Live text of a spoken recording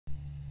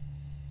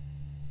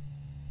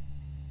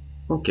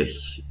Ok,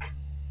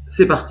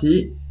 c'est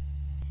parti.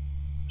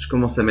 Je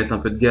commence à mettre un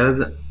peu de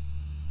gaz.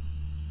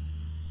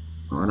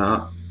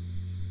 Voilà.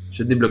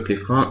 Je débloque les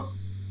freins.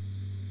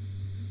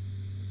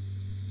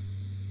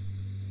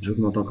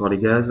 J'augmente encore les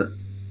gaz.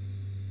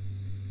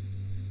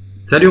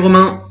 Salut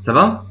Romain, ça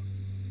va?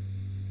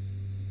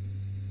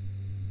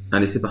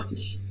 Allez, c'est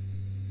parti.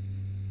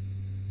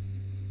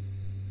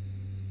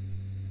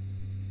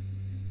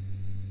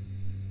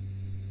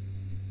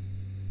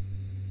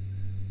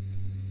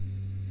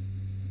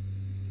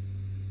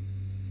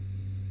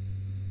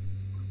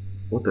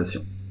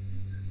 Rotation.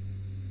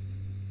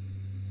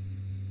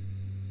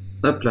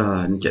 Hop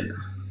là, nickel.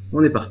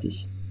 On est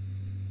parti.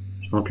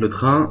 Je monte le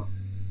train.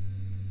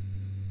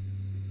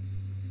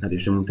 Allez,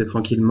 je vais monter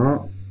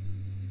tranquillement.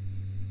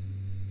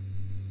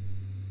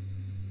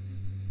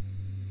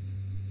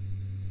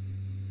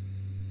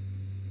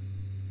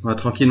 On va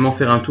tranquillement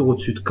faire un tour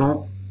au-dessus de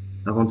Caen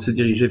avant de se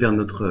diriger vers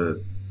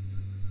notre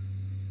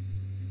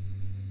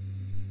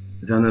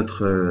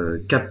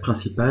cap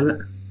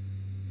principal.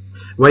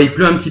 Ouais, il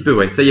pleut un petit peu,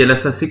 ouais. Ça y est, là,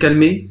 ça s'est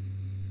calmé.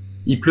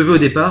 Il pleuvait au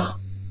départ,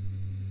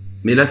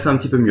 mais là, c'est un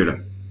petit peu mieux, là.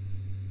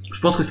 Je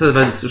pense que ça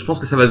va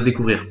se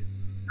découvrir.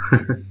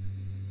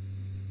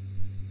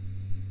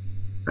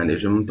 Allez,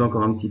 je vais monter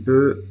encore un petit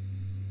peu.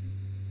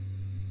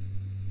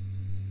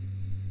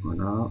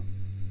 Voilà.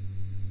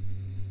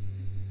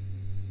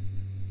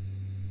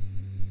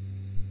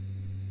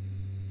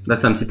 Là,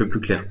 c'est un petit peu plus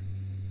clair.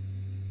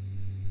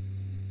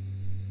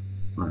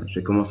 Voilà, je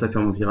vais commencer à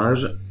faire mon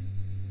virage.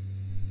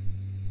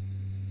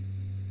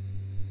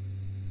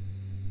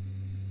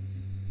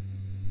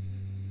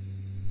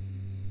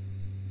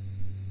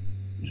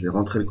 Je vais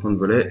rentrer le coin de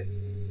volet.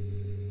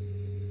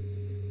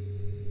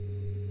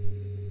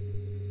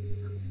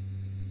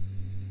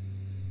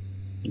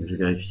 Je vais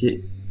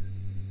vérifier.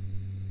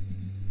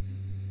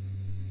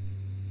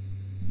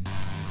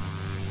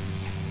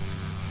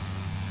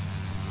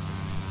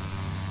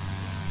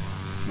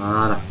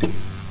 Voilà.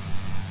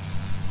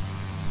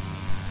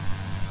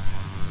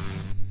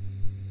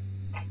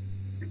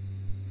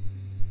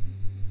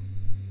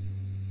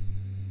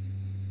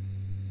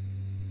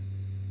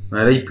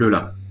 Voilà, il pleut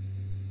là.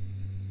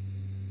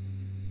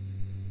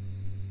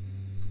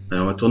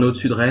 Alors, on va tourner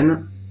au-dessus de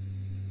Rennes.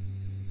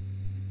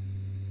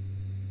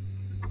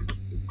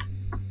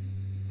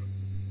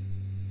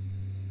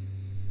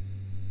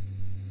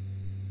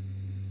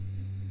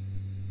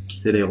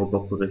 Quitter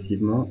l'aéroport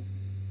progressivement.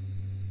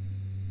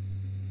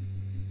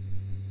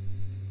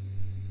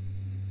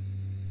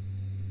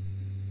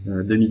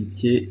 2000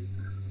 pieds.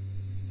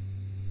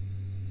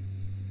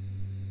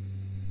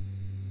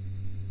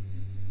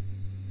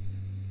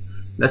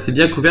 Là c'est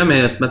bien couvert,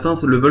 mais ce matin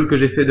le vol que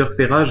j'ai fait de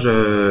repérage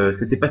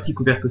c'était pas si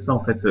couvert que ça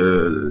en fait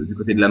du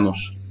côté de la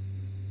Manche.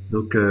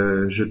 Donc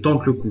je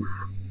tente le coup.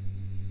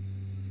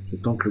 Je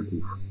tente le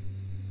coup.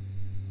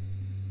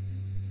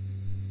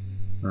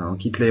 Voilà, on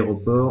quitte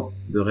l'aéroport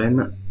de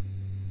Rennes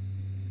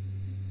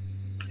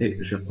et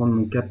je vais reprendre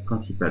mon cap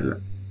principal.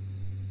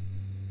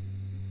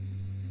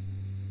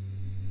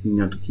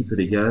 Diminuer un tout petit peu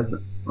les gaz,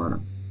 voilà.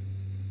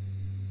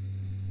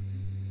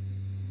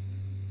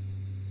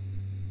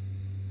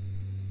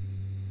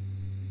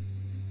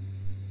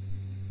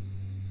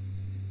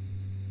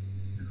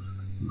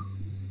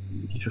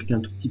 Bifurquer un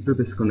tout petit peu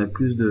parce qu'on a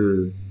plus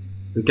de...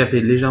 Le cap est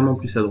légèrement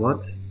plus à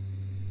droite.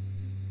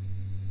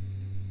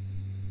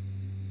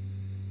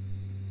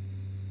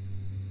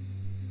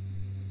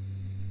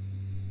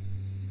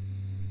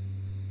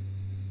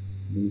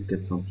 «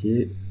 1400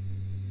 pieds. »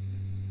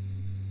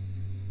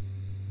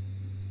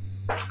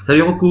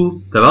 Salut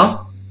Roku, ça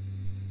va?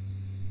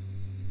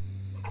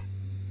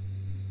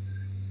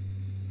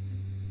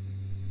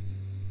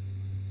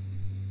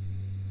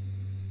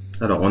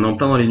 Alors, on est en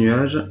plein dans les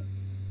nuages.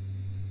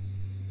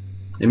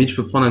 Limite, je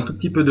peux prendre un tout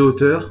petit peu de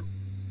hauteur.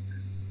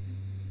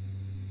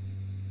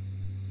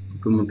 On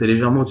peut monter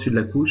légèrement au-dessus de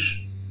la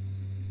couche.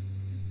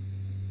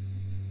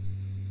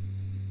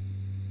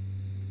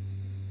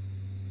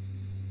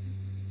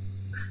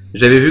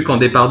 J'avais vu qu'en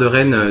départ de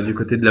Rennes, du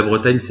côté de la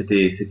Bretagne,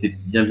 c'était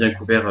bien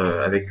couvert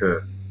avec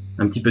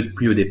un petit peu de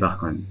pluie au départ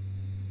quand même.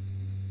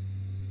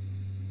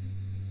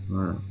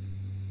 Voilà.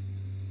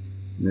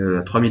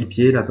 À 3000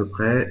 pieds là à peu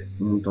près,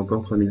 on monte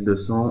encore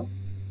 3200.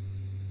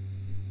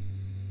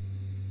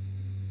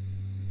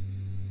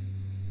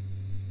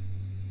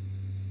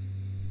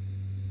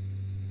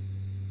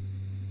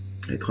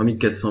 Et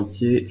 3400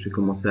 pieds, je vais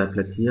commencer à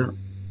aplatir.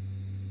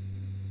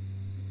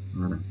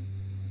 Voilà.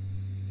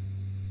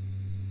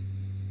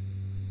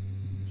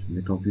 Je vais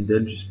mettre en vue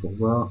d'aile juste pour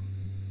voir.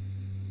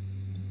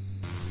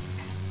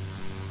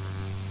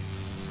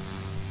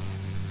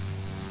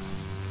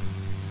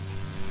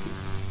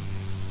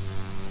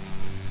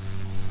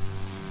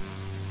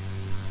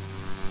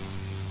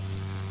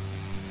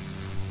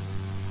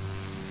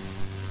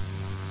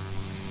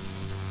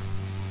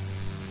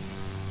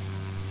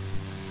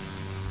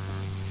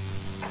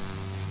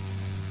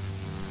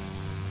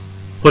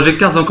 Projet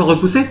 15 encore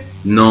repoussé?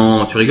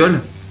 Non, tu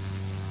rigoles?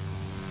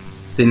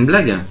 C'est une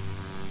blague?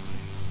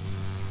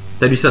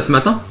 T'as lu ça ce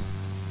matin?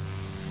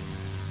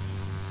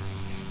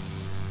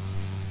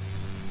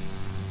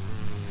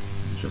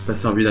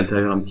 passer en vue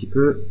d'intérieur un petit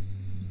peu.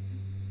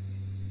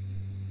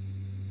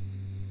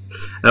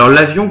 Alors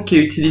l'avion qui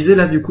est utilisé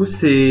là du coup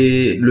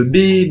c'est le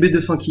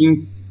B200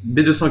 King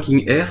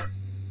Air.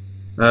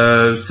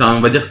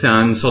 On va dire c'est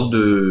une sorte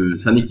de,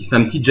 c'est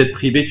un petit jet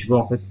privé, tu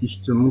vois en fait si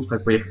je te montre à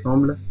quoi il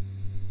ressemble.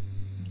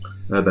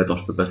 Bah attends,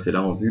 je peux passer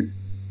là en vue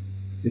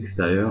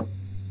extérieure.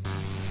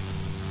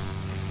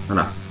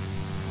 Voilà.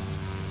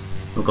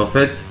 Donc en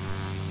fait,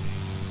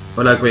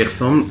 voilà à quoi il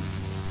ressemble.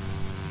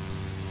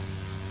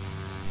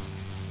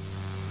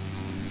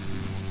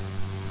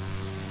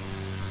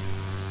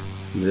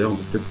 D'ailleurs, on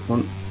peut peut-être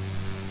prendre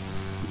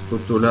une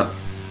photo là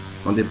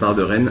en départ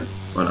de Rennes.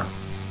 Voilà.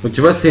 Donc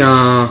tu vois, c'est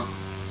un,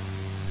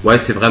 ouais,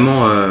 c'est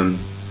vraiment,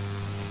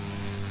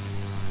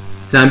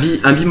 c'est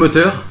un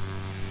bimoteur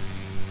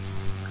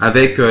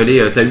avec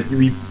t'as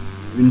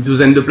une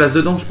douzaine de places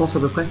dedans, je pense à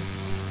peu près,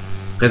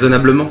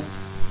 raisonnablement.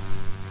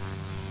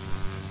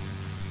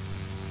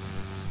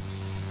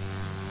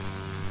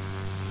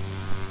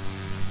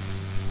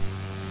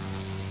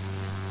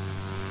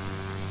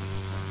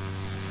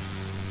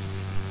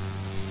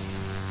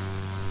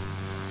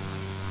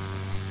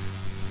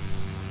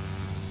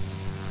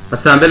 Ah,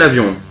 c'est un bel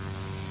avion.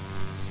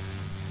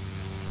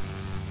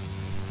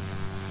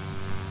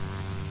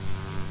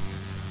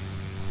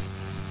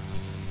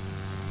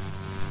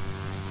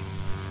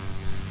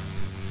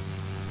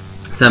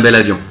 C'est un bel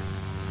avion.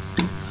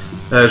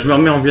 Je me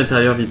remets en vue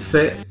intérieure vite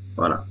fait.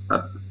 Voilà.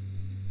 Hop.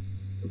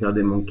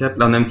 Regardez mon cap.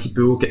 Là on est un petit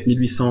peu haut,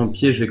 4800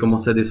 pieds. Je vais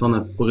commencer à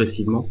descendre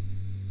progressivement.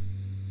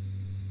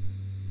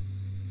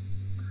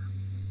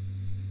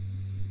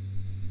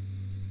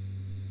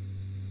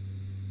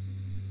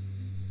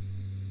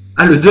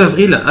 Ah, le 2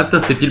 avril? Ah putain,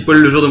 c'est pile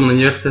poil le jour de mon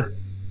anniversaire.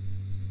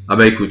 Ah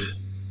bah écoute.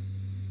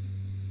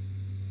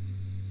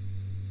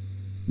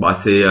 Bon,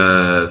 c'est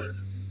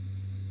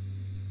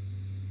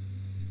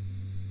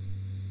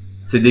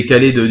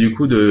décalé du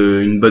coup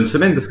de une bonne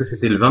semaine parce que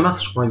c'était le 20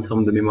 mars, je crois, il me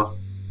semble de mémoire.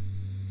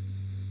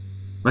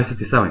 Ouais,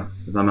 c'était ça, ouais,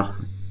 le 20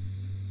 mars.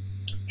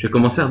 Je vais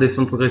commencer à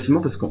redescendre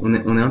progressivement parce qu'on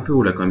est un peu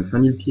haut là quand même,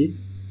 5000 pieds.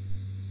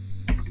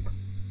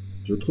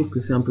 Je trouve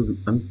que c'est un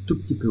tout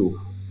petit peu haut.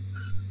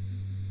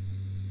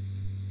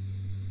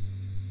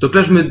 Donc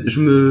là, je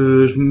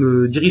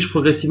me dirige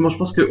progressivement. Je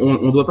pense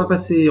qu'on doit pas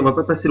passer, on va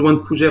pas passer loin de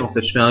Fougères. En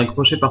fait, je fais un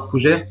crochet par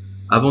Fougères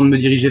avant de me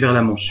diriger vers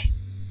la Manche.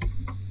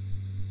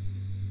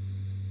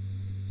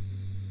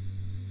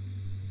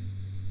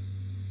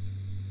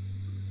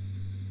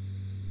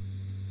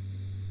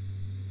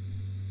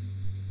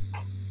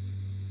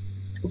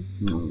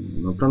 On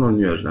est en plein dans le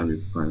nuage là, du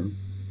coup, quand même.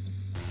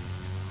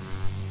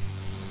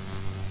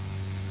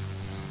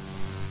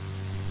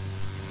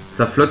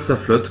 Ça flotte,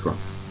 quoi.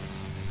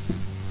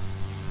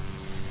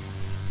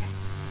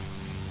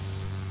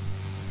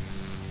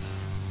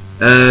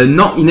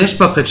 Non, il neige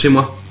pas près de chez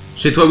moi.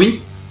 Chez toi, oui?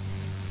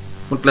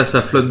 Donc là,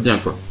 ça flotte bien,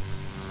 quoi.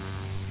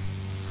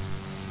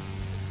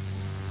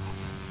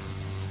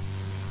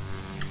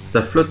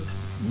 Ça flotte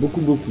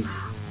beaucoup, beaucoup.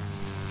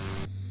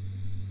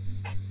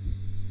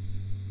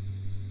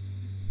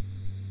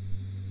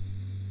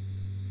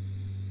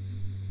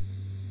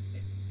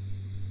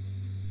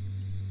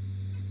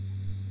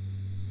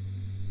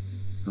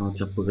 On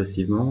tire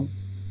progressivement.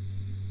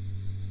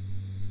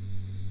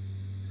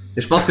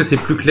 Et je pense que c'est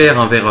plus clair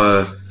hein,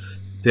 vers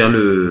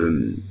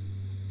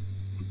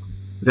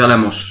la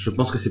Manche. Je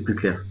pense que c'est plus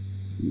clair.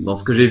 Dans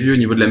ce que j'ai vu au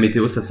niveau de la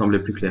météo, ça semblait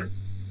plus clair.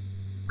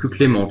 Plus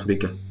clément en tous les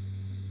cas.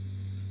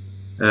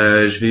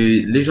 Je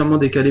vais légèrement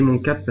décaler mon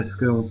cap parce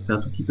que c'est un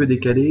tout petit peu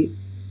décalé.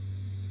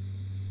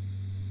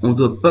 On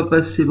doit pas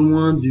passer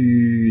loin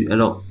du...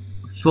 Alors,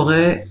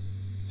 forêt...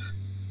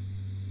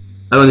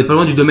 Ah, on n'est pas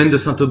loin du domaine de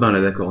Saint-Aubin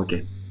là, d'accord,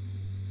 ok.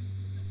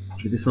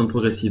 Je vais descendre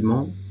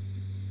progressivement.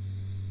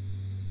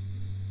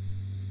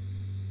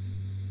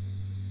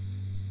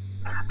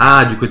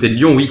 Ah, du côté de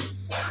Lyon, oui.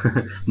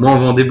 Moi en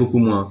Vendée, beaucoup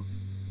moins.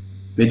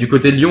 Mais du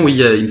côté de Lyon, oui,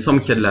 il me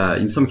semble qu'il y a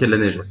de la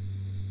neige. Ouais.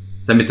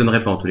 Ça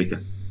m'étonnerait pas en tous les cas.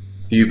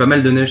 Parce qu'il y a eu pas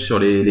mal de neige sur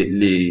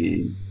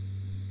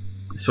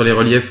sur les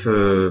reliefs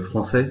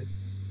français.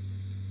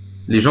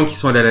 Les gens qui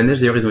sont allés à la neige,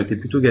 d'ailleurs, ils ont été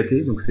plutôt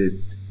gâtés, donc c'est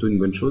plutôt une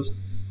bonne chose.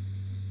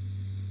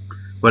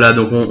 Voilà,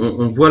 donc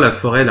on voit la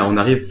forêt, là, on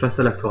arrive face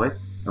à la forêt.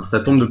 Alors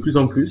ça tombe de plus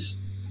en plus.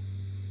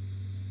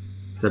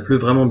 Ça pleut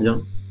vraiment bien.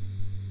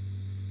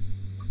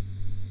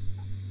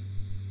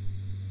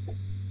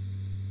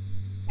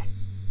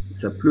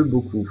 Ça pleut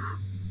beaucoup.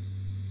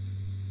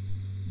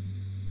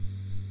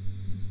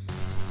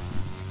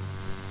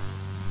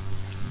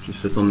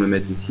 Juste le temps de me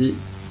mettre ici.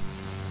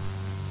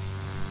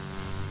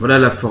 Voilà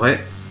la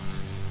forêt.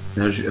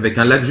 Avec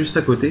un lac juste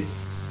à côté.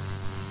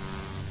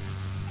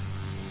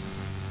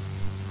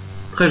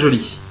 Très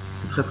joli.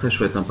 C'est très très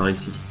chouette hein, par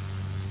ici.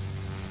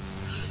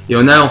 Et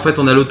on a en fait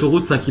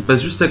l'autoroute hein, qui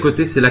passe juste à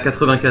côté, c'est la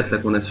 84 là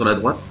qu'on a sur la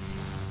droite.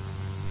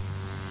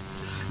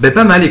 Ben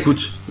pas mal,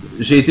 écoute.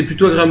 J'ai été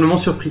plutôt agréablement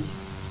surpris.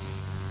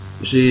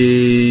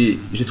 J'ai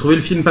trouvé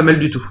le film pas mal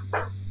du tout.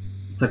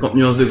 50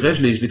 nuances degrés,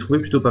 je l'ai trouvé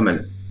plutôt pas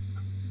mal.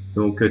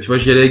 Donc tu vois,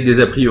 j'y allais avec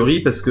des a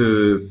priori parce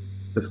que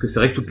c'est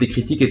vrai que toutes les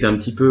critiques étaient un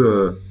petit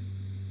peu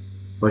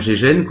Moi j'ai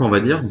gêne, quoi, on va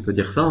dire, on peut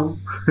dire ça. Hein.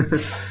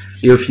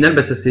 Et au final,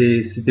 bah,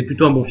 c'était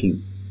plutôt un bon film,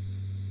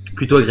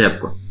 plutôt agréable,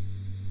 quoi.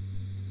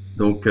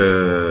 Donc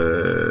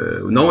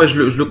non, ouais, je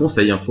le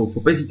conseille. Hein. Faut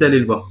pas hésiter à aller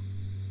le voir.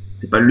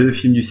 C'est pas le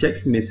film du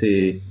siècle, mais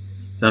c'est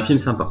un film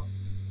sympa.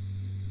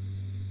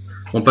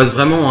 On passe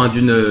vraiment hein,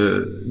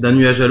 d'un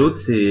nuage à l'autre.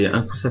 C'est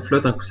un coup ça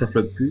flotte, un coup ça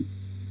flotte plus.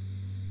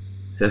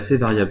 C'est assez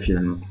variable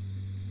finalement.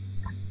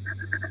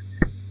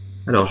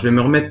 Alors, je vais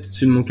me remettre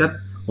dessus de mon cap.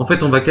 En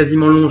fait, on va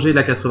quasiment longer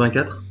la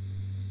 84.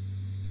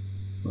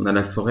 On a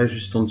la forêt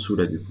juste en dessous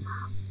là du coup.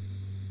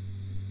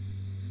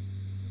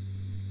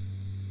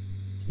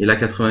 Et la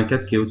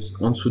 84 qui est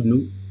en dessous de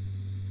nous.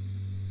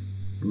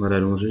 On va la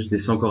longer. Je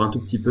descends encore un tout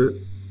petit peu.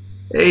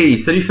 Hey,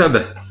 salut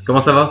Fab.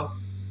 Comment ça va?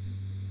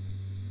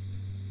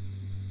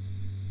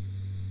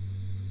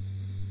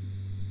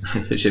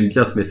 J'aime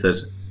bien ce message.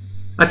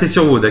 Ah, t'es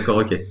sur WoW, d'accord,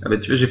 ok. Ah bah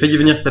tu vois, j'ai failli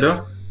venir tout à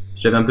l'heure.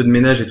 J'avais un peu de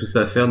ménage et tout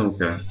ça à faire,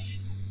 donc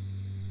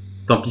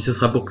tant pis, ce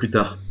sera pour plus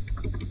tard.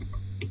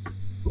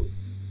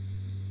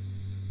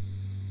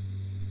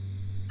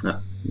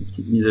 Ah, une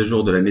petite mise à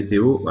jour de la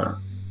météo, voilà.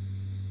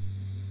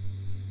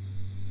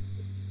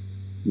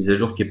 Mise à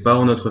jour qui est pas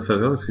en notre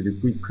faveur parce que du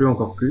coup il pleut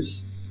encore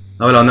plus.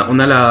 Ah voilà, on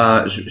a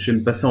la. Je vais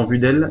me passer en vue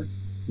d'elle.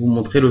 Vous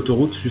montrer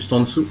l'autoroute juste en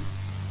dessous.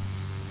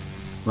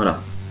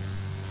 Voilà.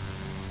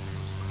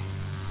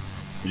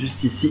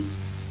 Juste ici.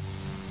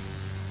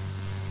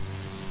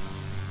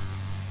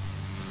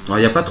 Alors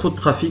il n'y a pas trop de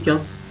trafic, hein.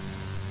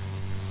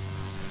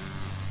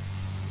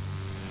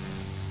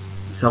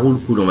 Ça roule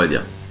cool, on va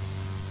dire.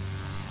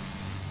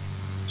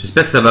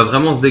 J'espère que ça va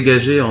vraiment se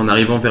dégager en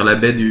arrivant vers la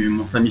baie du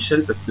Mont Saint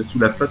Michel parce que sous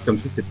la flotte comme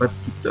ça c'est pas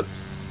tip top.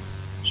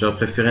 J'aurais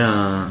préféré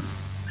un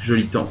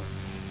joli temps.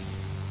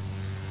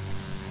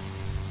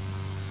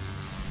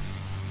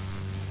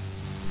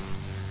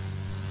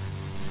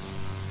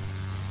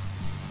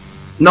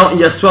 Non,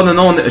 hier soir,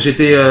 non, on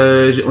était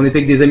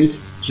avec des amis.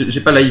 J'ai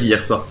pas live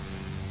hier soir.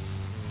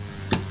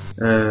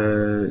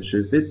 Je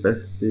vais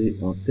passer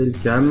en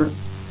telcam.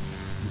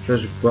 Comme ça,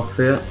 je vais pouvoir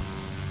faire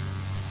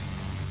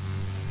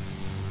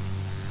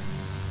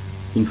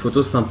une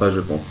photo sympa, je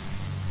pense.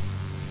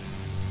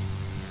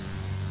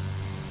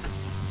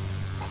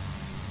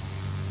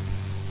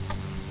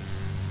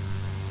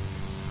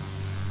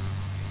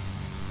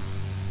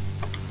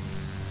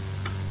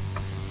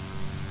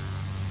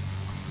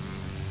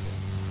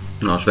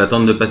 Non, je vais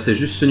attendre de passer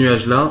juste ce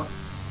nuage-là.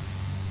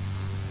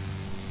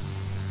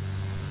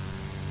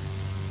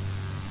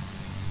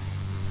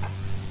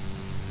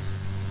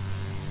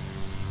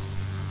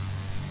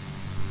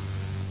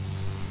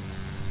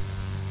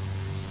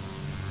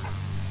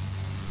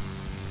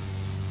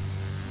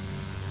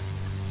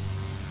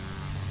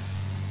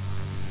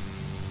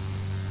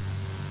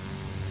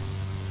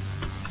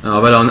 Alors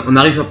voilà, on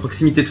arrive à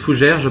proximité de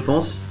Fougères, je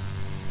pense.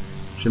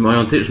 Je vais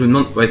m'orienter, je me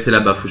demande... Ouais, c'est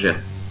là-bas, Fougères.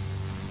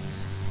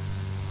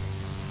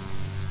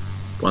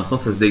 Pour l'instant,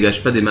 ça se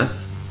dégage pas des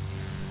masses.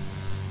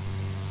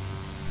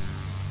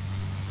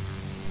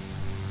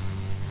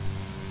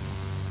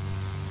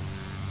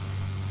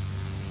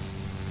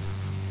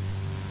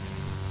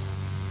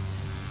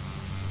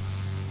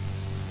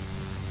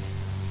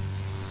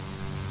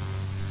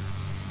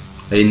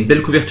 Il y a une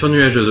belle couverture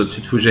nuageuse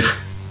au-dessus de Fougères.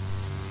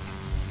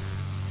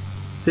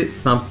 C'est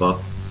sympa.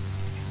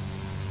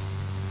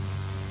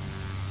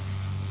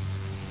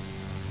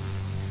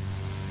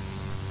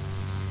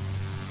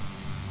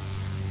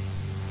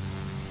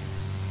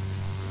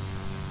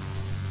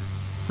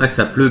 Ouais,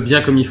 ça pleut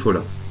bien comme il faut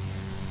là.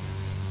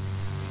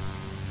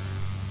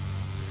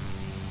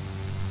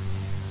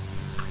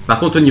 Par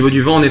contre, au niveau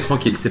du vent, on est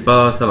tranquille. C'est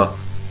pas, ça va.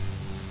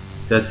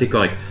 C'est assez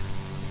correct.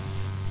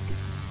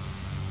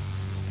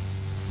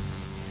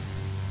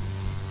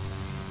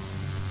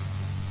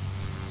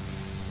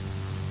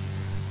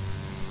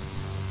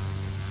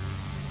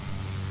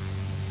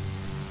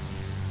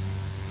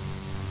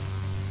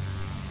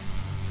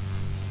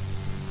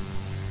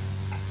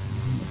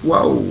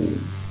 Waouh!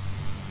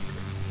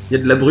 Il y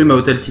a de la brume à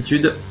haute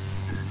altitude.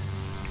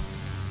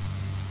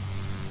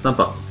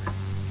 Sympa.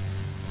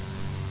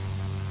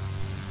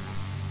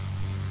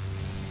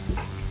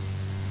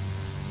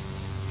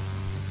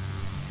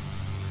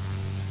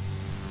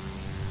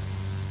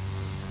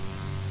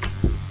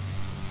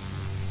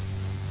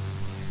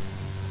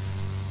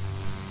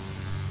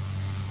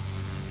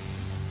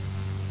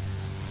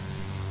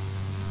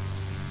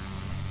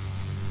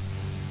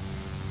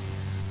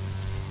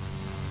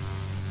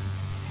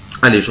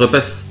 Allez, je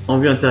repasse en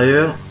vue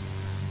intérieure.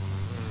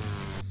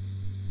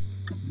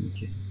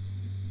 Okay.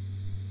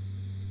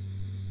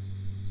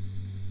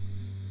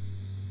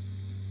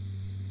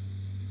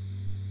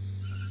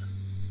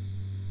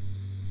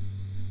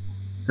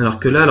 Alors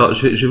que là, alors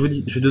je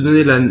vais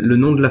donner le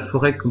nom de la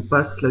forêt qu'on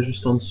passe là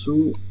juste en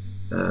dessous.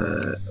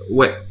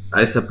 Ouais,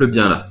 allez, ça pleut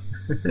bien là.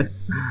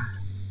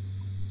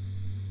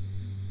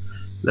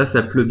 Là,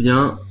 ça pleut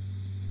bien.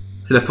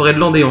 C'est la forêt de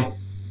l'Andéan.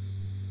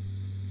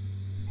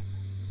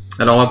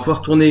 Alors, on va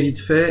pouvoir tourner vite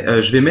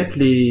fait. Je vais mettre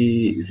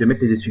les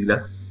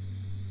essuie-glaces.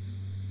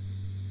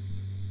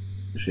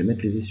 Je vais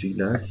mettre les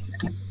essuie-glaces.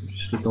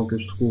 Juste le temps que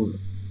je trouve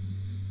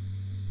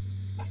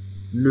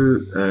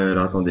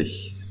Alors attendez,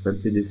 c'est pas le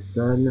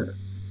pédestal.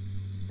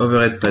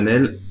 Overhead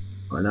panel.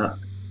 Voilà.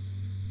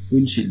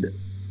 Windshield.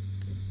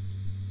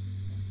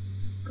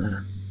 Voilà.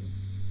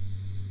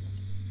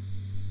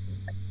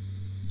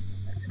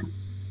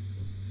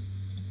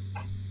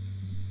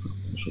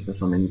 Je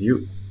repasse en main view.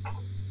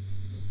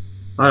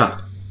 Voilà.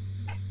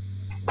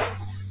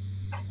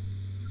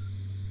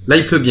 Là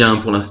il pleut bien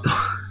pour l'instant.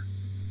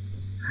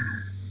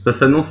 Ça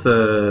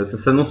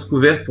s'annonce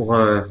couvert pour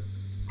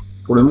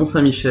le Mont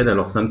Saint Michel.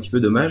 Alors c'est un petit peu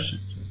dommage.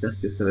 J'espère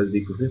que ça va se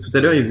découvrir. Tout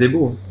à l'heure il faisait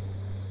beau. Hein.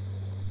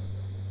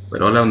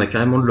 Alors là on a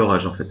carrément de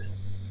l'orage en fait.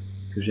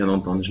 Que je viens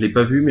d'entendre. Je l'ai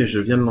pas vu mais je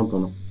viens de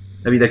l'entendre.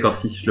 Ah oui d'accord,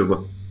 si, je le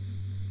vois.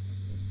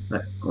 Ouais,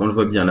 on le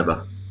voit bien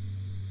là-bas.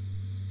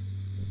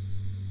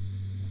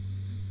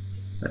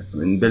 Ouais, on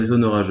a une belle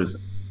zone orageuse.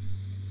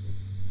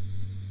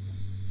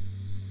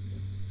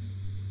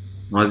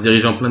 On va se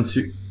diriger en plein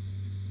dessus.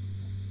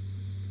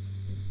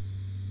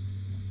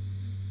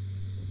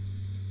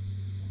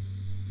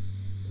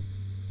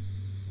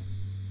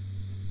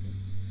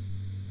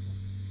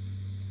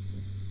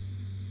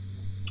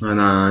 On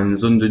a une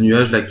zone de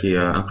nuages là qui est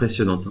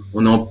impressionnante.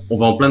 On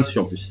va en plein dessus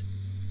en plus.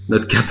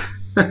 Notre cap,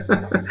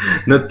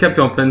 notre cap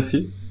est en plein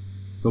dessus.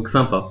 Donc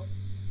sympa.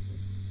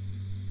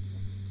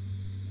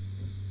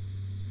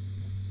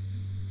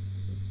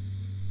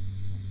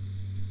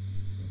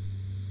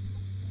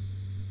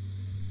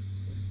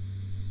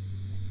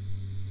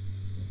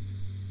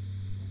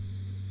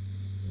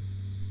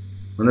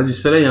 On a du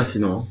soleil hein,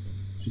 sinon. Hein.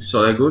 Juste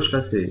sur la gauche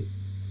là c'est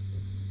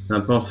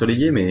un peu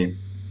ensoleillé mais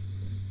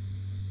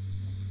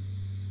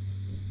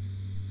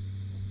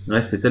le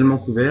reste est tellement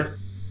couvert.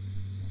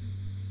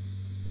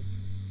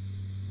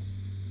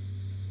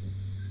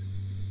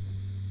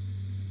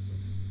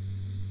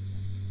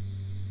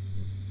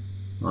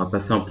 On va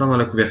passer en plein dans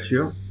la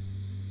couverture.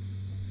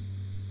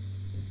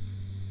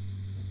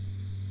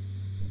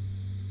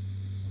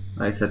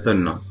 Ouais, ça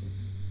tonne là.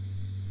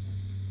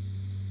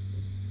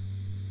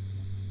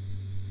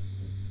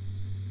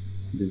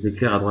 Des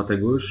éclairs à droite à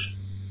gauche.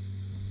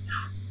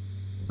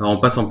 Alors on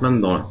passe en plein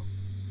dedans là.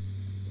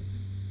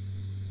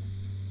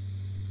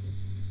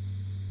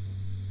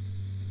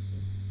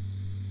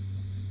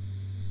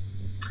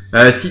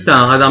 Si t'as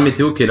un radar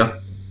météo qui est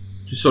là,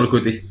 juste sur le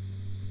côté.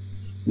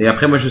 Mais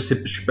après moi je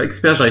suis pas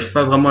expert, j'arrive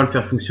pas vraiment à le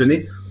faire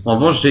fonctionner. En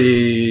revanche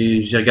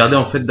j'ai regardé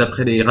en fait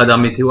d'après les radars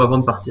météo avant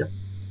de partir.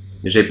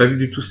 Et j'avais pas vu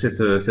du tout cette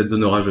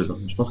zone orageuse. Hein.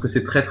 Je pense que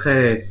c'est ça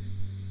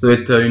doit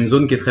être une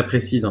zone qui est très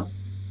précise. Hein.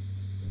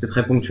 C'est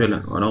très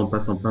ponctuel. Voilà, on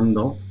passe en plein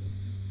dedans.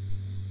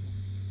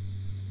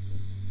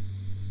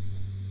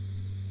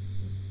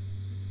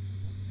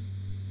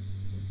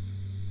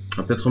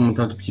 On va peut-être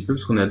remonter un tout petit peu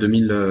parce qu'on est à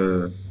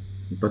 2000,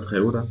 pas très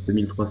haut là,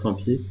 2300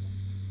 pieds.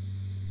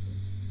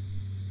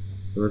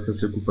 Ça va, ça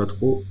secoue pas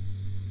trop.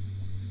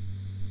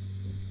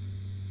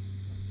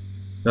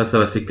 Là, ça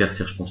va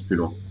s'éclaircir, je pense, plus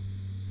loin.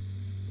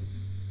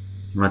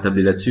 On va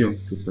tabler là-dessus, hein,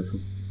 de toute façon.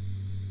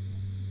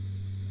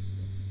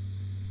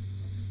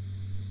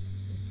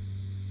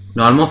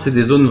 Normalement, c'est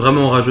des zones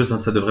vraiment orageuses, hein,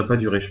 ça devrait pas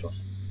durer, je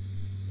pense.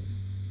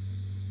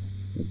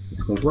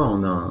 Qu'est-ce qu'on voit?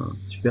 On a un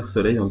super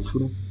soleil en dessous,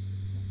 là.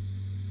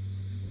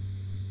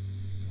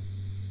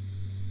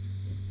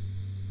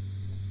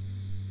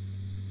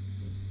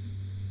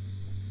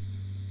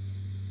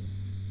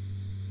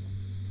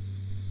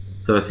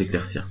 Ça va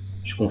s'éclaircir,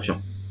 je suis confiant.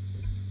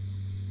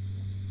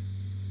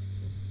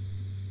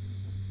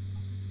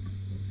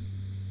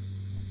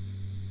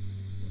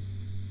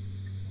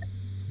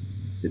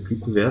 C'est plus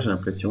couvert, j'ai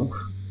l'impression.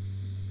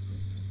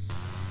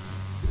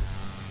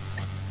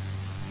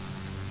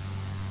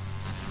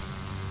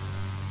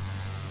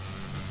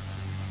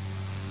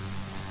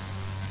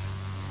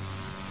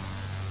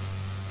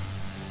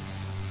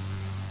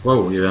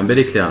 Waouh, il y avait un bel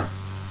éclair.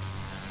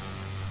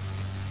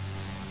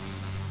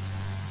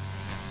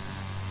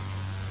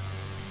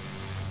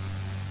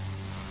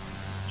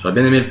 J'aurais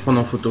bien aimé le prendre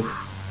en photo.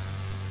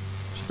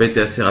 J'ai pas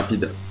été assez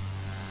rapide.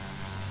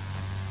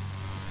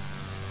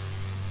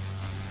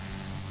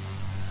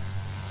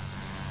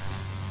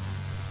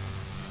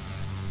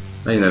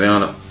 Ah, il y en avait un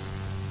là.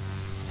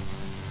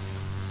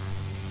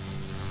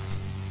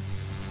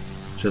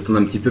 Je vais attendre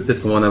un petit peu,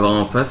 peut-être qu'on va en avoir un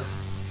en face.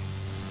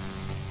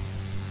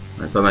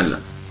 Ouais, pas mal là.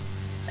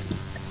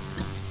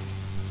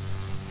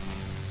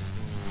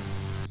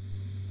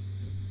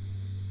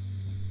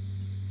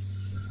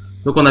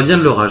 Donc on a bien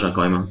de l'orage hein,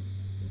 quand même. Hein.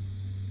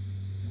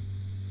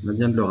 On a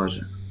bien de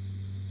l'orage.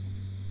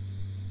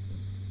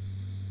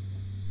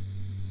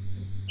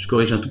 Je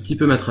corrige un tout petit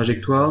peu ma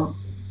trajectoire.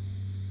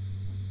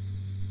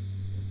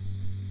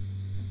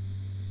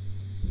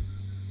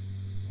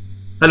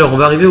 Alors on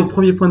va arriver au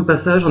premier point de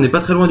passage, on n'est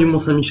pas très loin du Mont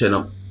Saint Michel.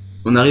 Hein.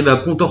 On arrive à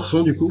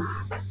Pont-Torson du coup.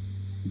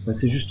 On va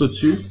passer juste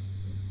au-dessus.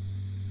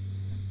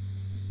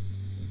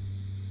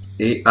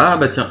 Et ah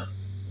bah tiens,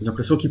 j'ai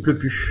l'impression qu'il pleut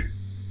plus.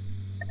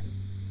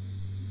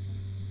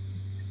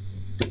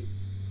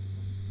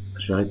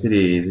 Je vais arrêter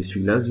les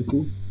essuie-glaces du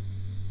coup.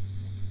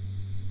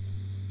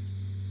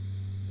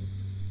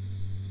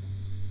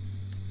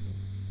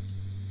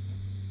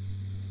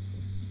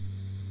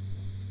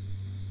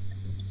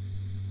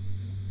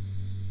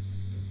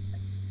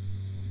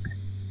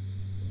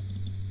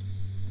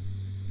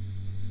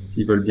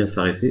 S'ils veulent bien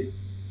s'arrêter.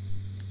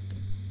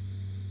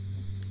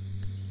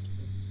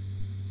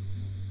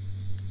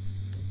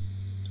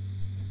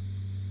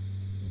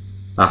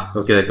 Ah,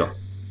 ok, d'accord.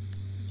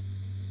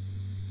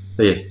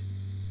 Ça y est.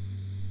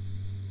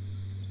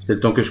 C'est le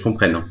temps que je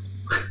comprenne. Hein.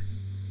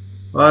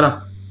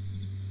 Voilà.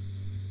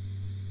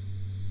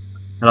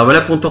 Alors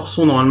voilà pour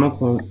torsion, normalement,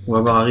 qu'on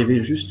va voir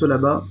arriver juste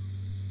là-bas.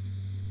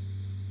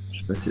 Je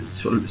vais passer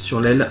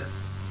sur l'aile.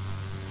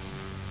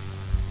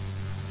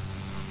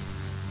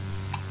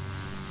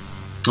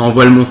 On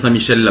voit le Mont Saint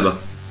Michel là-bas.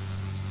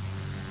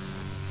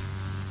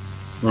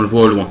 On le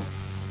voit au loin.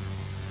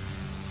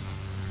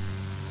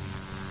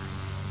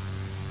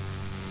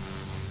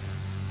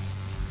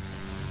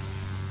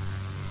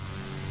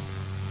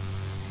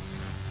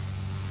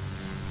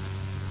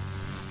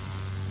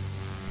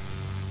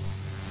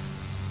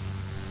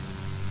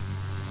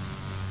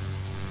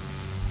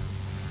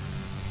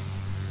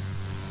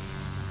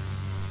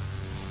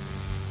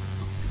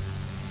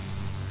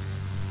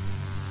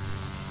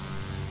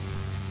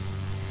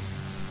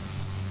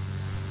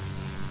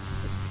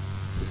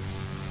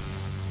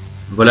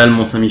 Voilà le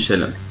Mont Saint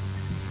Michel.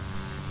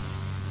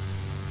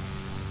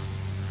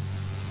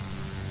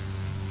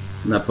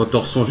 On a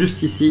torsion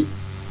juste ici.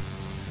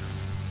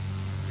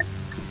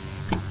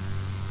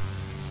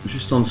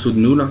 Juste en dessous de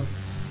nous là.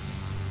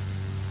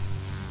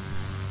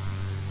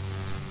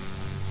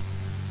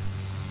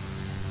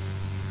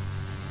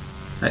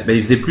 Ouais, bah,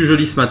 il faisait plus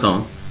joli ce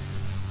matin. Hein.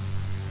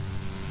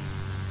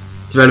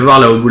 Tu vas le voir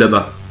là au bout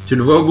là-bas. Tu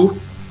le vois au bout?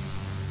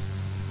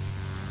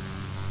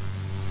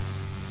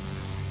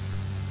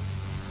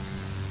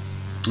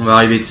 On va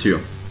arriver dessus.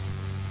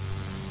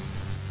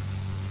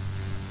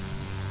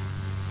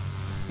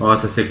 Oh,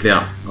 ça c'est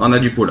clair. On a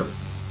du pot là.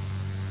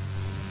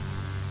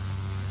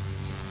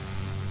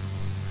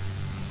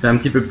 C'est un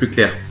petit peu plus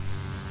clair.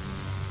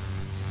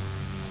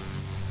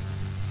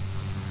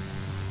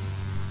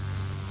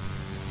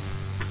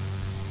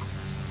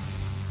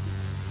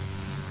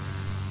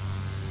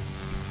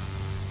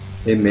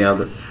 Et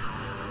merde.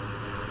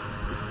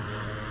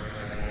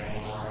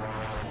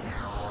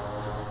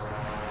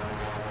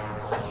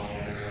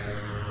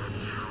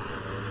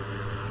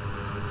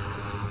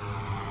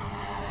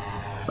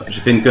 J'ai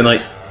fait une connerie.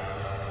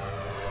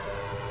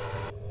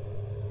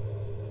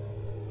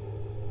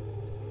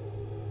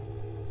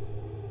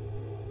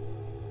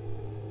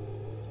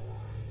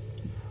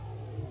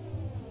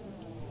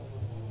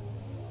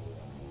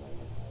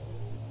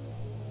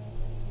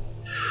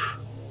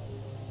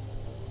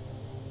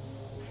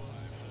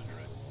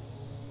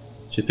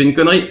 J'ai fait une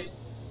connerie.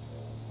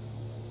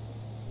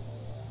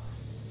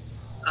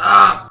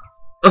 Ah!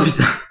 Oh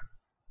putain!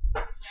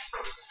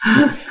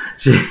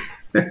 J'ai...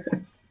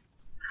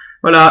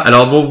 Voilà,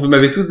 alors bon, vous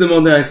m'avez tous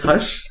demandé un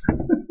crash.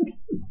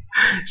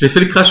 J'ai fait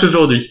le crash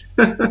aujourd'hui.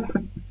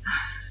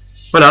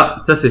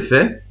 Voilà, ça c'est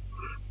fait.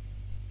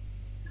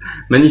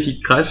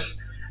 Magnifique crash.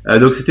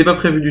 Donc c'était pas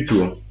prévu du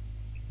tout. Hein.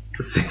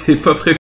 C'était pas prévu.